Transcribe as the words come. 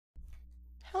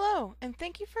Hello, and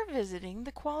thank you for visiting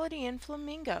the Quality Inn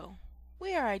Flamingo.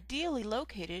 We are ideally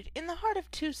located in the heart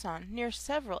of Tucson near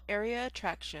several area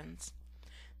attractions.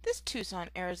 This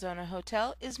Tucson, Arizona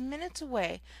hotel is minutes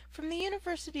away from the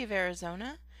University of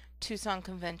Arizona, Tucson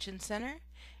Convention Center,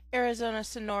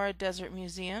 Arizona-Sonora Desert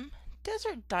Museum,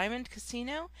 Desert Diamond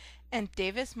Casino, and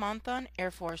Davis-Monthan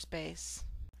Air Force Base.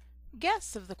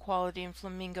 Guests of the Quality Inn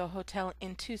Flamingo Hotel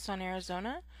in Tucson,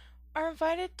 Arizona are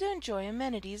invited to enjoy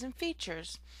amenities and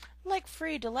features like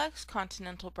free deluxe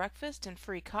continental breakfast and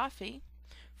free coffee,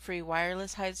 free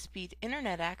wireless high-speed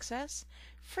internet access,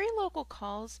 free local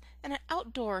calls, and an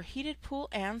outdoor heated pool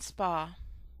and spa.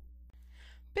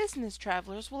 Business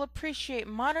travelers will appreciate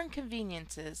modern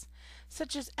conveniences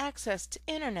such as access to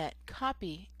internet,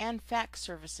 copy, and fax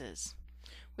services.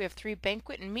 We have 3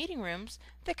 banquet and meeting rooms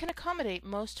that can accommodate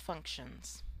most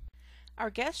functions. Our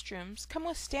guest rooms come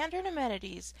with standard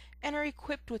amenities and are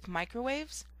equipped with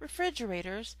microwaves,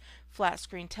 refrigerators,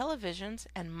 flat-screen televisions,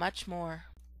 and much more.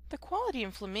 The Quality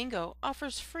Inn Flamingo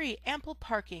offers free ample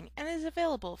parking and is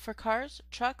available for cars,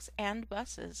 trucks, and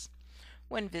buses.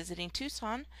 When visiting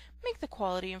Tucson, make the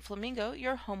Quality Inn Flamingo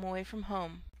your home away from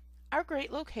home. Our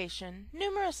great location,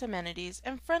 numerous amenities,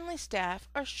 and friendly staff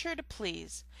are sure to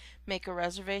please. Make a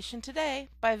reservation today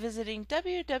by visiting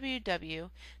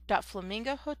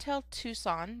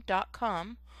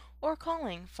www.flamingohoteltucson.com or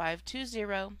calling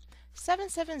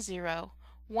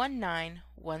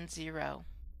 520-770-1910.